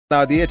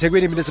Now, the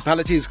Ethekwini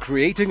Municipality is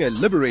creating a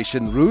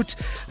liberation route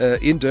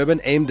in Durban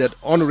aimed at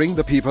honouring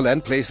the people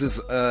and places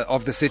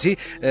of the city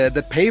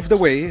that paved the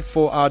way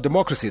for our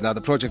democracy. Now,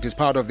 the project is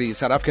part of the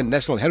South African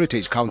National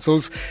Heritage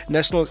Council's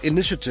national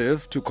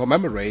initiative to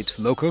commemorate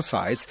local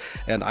sites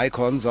and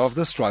icons of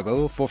the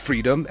struggle for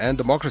freedom and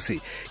democracy.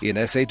 In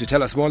SA, to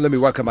tell us more, let me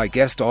welcome my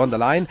guest on the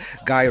line,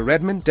 Guy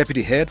Redmond,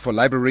 Deputy Head for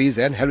Libraries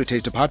and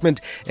Heritage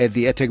Department at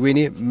the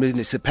Ethekwini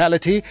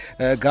Municipality.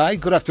 Guy,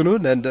 good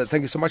afternoon, and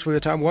thank you so much for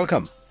your time.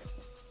 Welcome.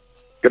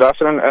 Good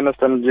afternoon,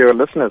 Ernest, and your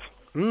listeners.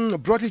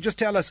 Broadly, just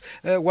tell us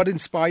what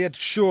inspired.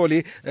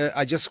 Surely,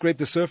 I just scraped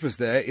the surface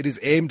there. It is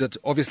aimed at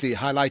obviously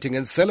highlighting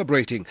and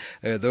celebrating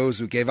those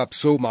who gave up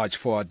so much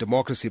for our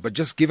democracy. But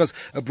just give us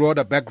a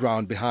broader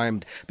background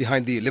behind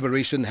the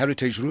Liberation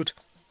Heritage Route.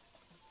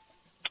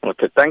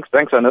 Okay, thanks,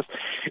 Ernest.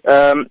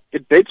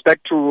 It dates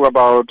back to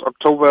about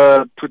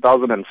October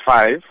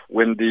 2005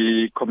 when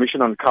the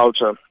Commission on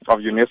Culture of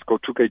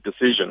UNESCO took a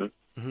decision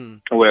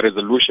or a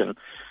resolution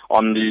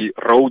on the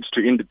Roads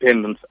to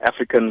Independence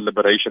African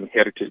Liberation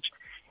Heritage.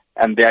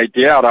 And the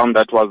idea around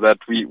that was that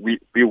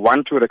we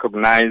want to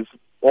recognize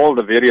all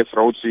the various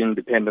roads to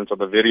independence of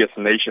the various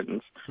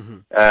nations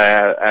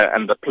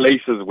and the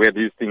places where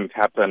these things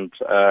happened,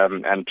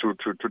 and to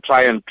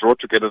try and draw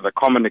together the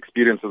common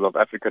experiences of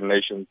African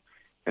nations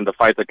in the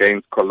fight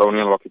against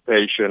colonial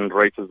occupation,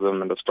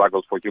 racism, and the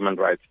struggles for human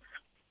rights.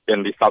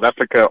 Then the South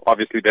Africa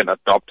obviously then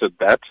adopted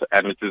that,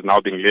 and it is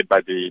now being led by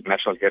the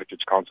National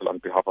Heritage Council on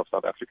behalf of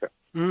South Africa.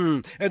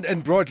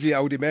 And broadly, I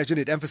would imagine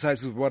it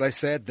emphasizes what I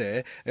said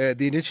there.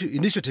 The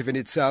initiative in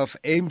itself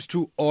aims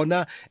to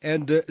honor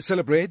and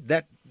celebrate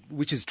that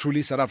which is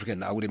truly South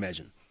African, I would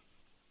imagine.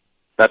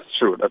 That's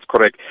true. That's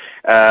correct.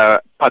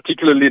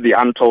 Particularly the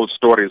untold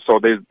stories. So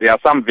there are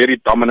some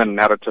very dominant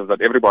narratives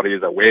that everybody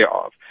is aware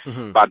of.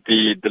 But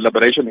the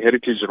Liberation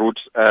Heritage route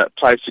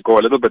tries to go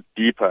a little bit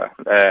deeper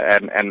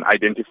and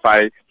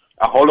identify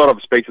a whole lot of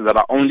spaces that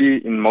are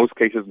only, in most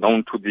cases,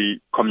 known to the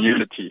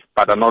community,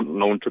 but are not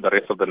known to the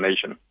rest of the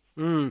nation.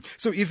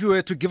 So if you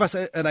were to give us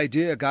an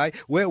idea, Guy,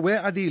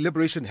 where are the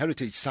Liberation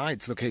Heritage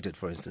sites located,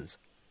 for instance?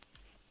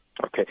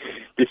 Okay.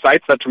 The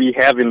sites that we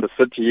have in the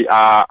city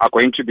are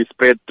going to be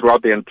spread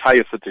throughout the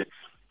entire city,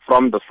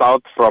 from the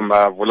south, from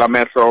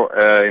Vulamehlo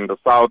in the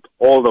south,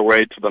 all the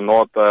way to the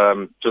north,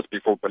 just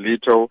before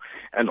Palito,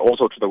 and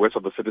also to the west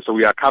of the city. So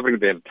we are covering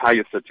the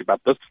entire city. But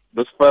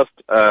this first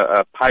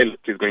pilot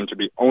is going to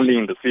be only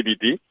in the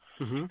CBD.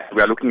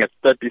 We are looking at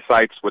 30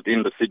 sites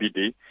within the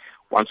CBD.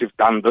 Once we've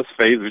done this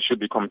phase, which should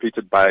be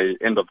completed by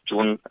end of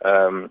June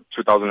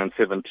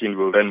 2017,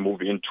 we'll then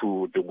move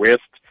into the west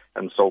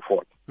and so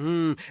forth.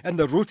 And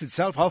the route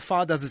itself, how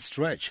far does it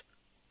stretch?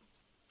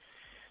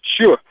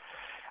 Sure.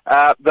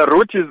 The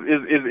route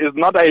is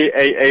not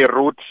a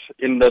route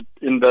in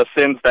the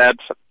sense that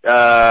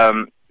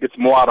it's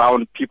more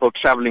around people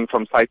traveling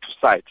from site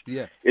to site.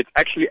 Yeah. It's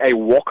actually a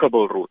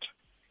walkable route.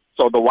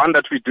 So the one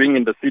that we're doing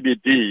in the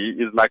CBD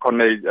is like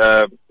on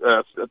a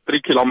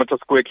 3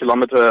 square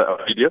kilometer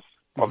radius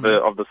of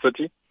the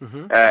city,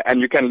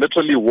 and you can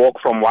literally walk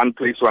from one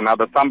place to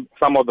another.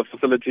 Some of the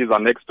facilities are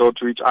next door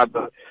to each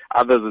other.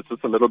 Others, it's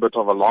just a little bit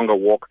of a longer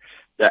walk.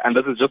 And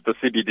this is just the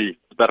CBD.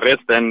 The rest,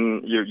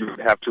 then you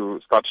have to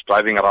start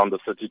driving around the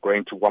city,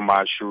 going to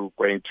Wamashu,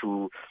 going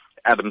to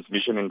Adams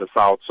Mission in the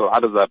south. So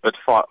others are a bit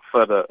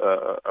further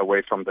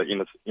away from the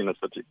inner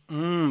city.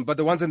 But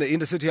the ones in the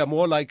inner city are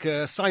more like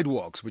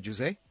sidewalks, would you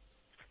say?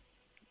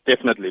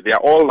 Definitely. They are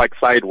all like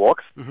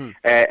sidewalks,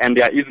 and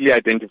they are easily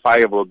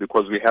identifiable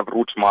because we have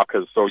route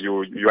markers, so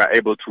you are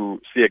able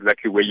to see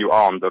exactly where you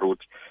are on the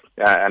route,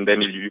 and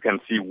then you can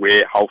see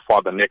how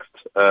far the next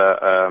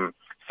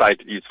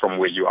site is from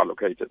where you are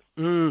located.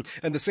 And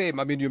the same,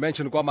 I mean, you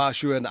mentioned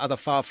Kwamashu and other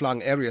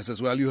far-flung areas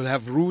as well. You'll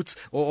have routes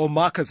or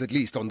markers at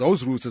least on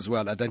those routes as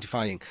well,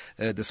 identifying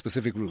the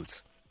specific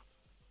routes.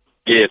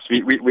 Yes,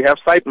 we have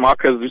site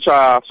markers which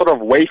are sort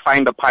of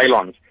wayfinder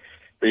pylons.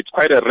 It's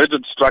quite a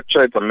rigid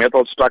structure. It's a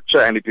metal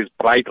structure, and it is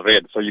bright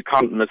red, so you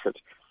can't miss it.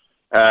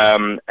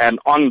 And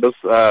on this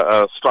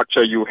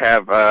structure, you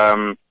have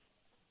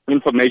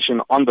information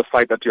on the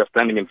site that you are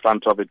standing in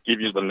front of. It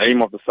gives you the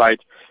name of the site.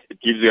 It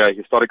gives you a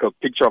historical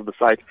picture of the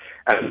site,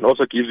 and it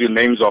also gives you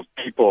names of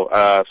people,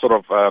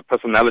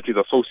 personalities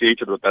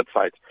associated with that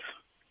site.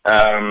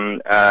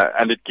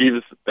 And it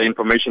gives the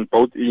information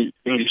both in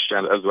English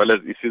as well as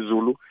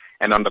isiZulu.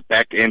 And on the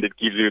back end, it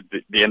gives you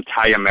the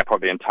entire map of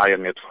the entire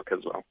network as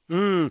well.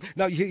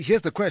 Now,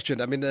 here's the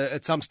question. I mean,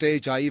 at some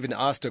stage, I even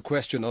asked a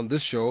question on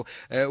this show,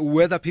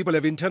 whether people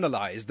have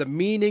internalized the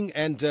meaning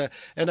and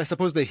I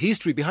suppose the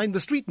history behind the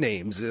street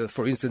names,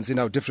 for instance, in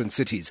our different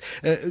cities.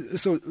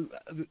 So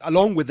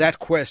along with that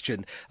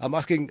question, I'm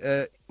asking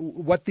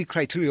what the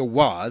criteria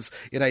was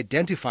in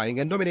identifying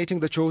and nominating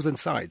the chosen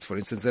sites, for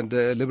instance, and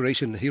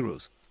liberation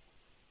heroes.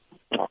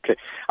 Okay.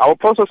 Our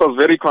process was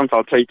very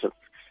consultative.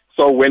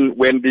 So when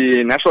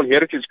the National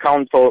Heritage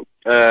Council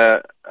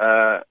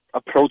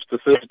approached the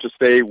city to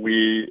say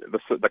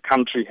the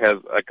country has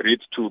agreed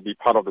to be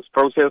part of this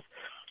process,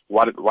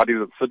 what is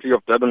the city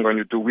of Durban going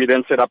to do? We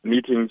then set up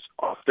meetings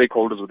of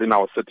stakeholders within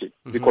our city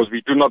because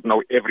we do not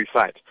know every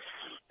site.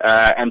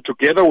 And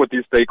together with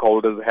these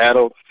stakeholders, had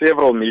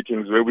several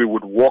meetings where we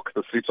would walk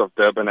the streets of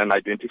Durban and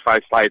identify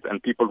sites,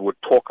 and people would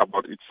talk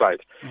about each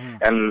site.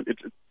 And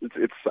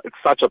it's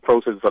such a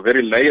process. It's a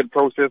very layered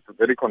process,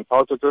 very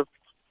consultative,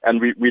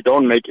 and we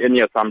don't make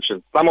any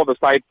assumptions. Some of the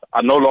sites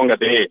are no longer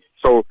there,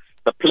 so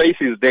the place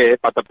is there,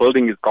 but the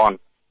building is gone.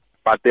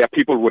 But there are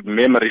people with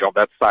memory of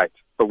that site.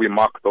 So we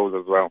mark those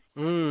as well.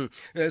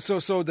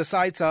 So the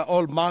sites are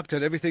all marked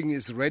and everything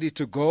is ready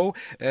to go.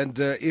 And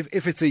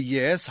if it's a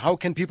yes, how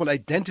can people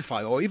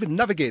identify or even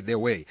navigate their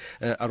way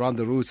around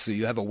the routes? So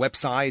you have a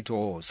website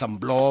or some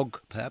blog,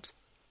 perhaps?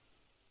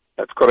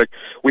 That's correct.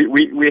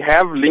 We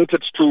have linked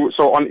it to,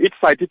 so on each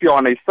site, if you're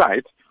on a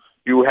site,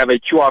 you have a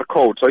QR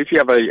code. So if you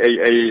have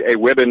a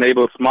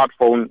web-enabled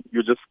smartphone,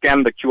 you just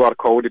scan the QR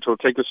code. It will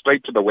take you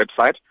straight to the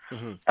website,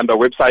 and the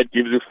website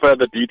gives you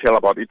further detail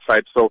about each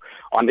site. So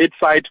on each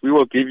site, we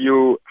will give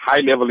you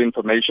high-level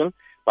information,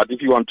 but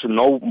if you want to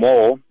know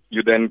more,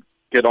 you then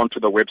get onto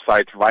the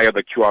website via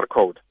the QR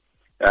code.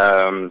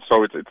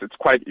 So it's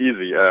quite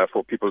easy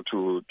for people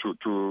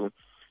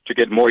to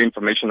get more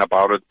information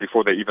about it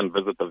before they even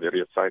visit the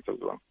various sites as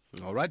well.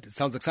 All right. It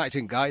sounds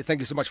exciting, Guy.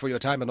 Thank you so much for your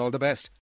time and all the best.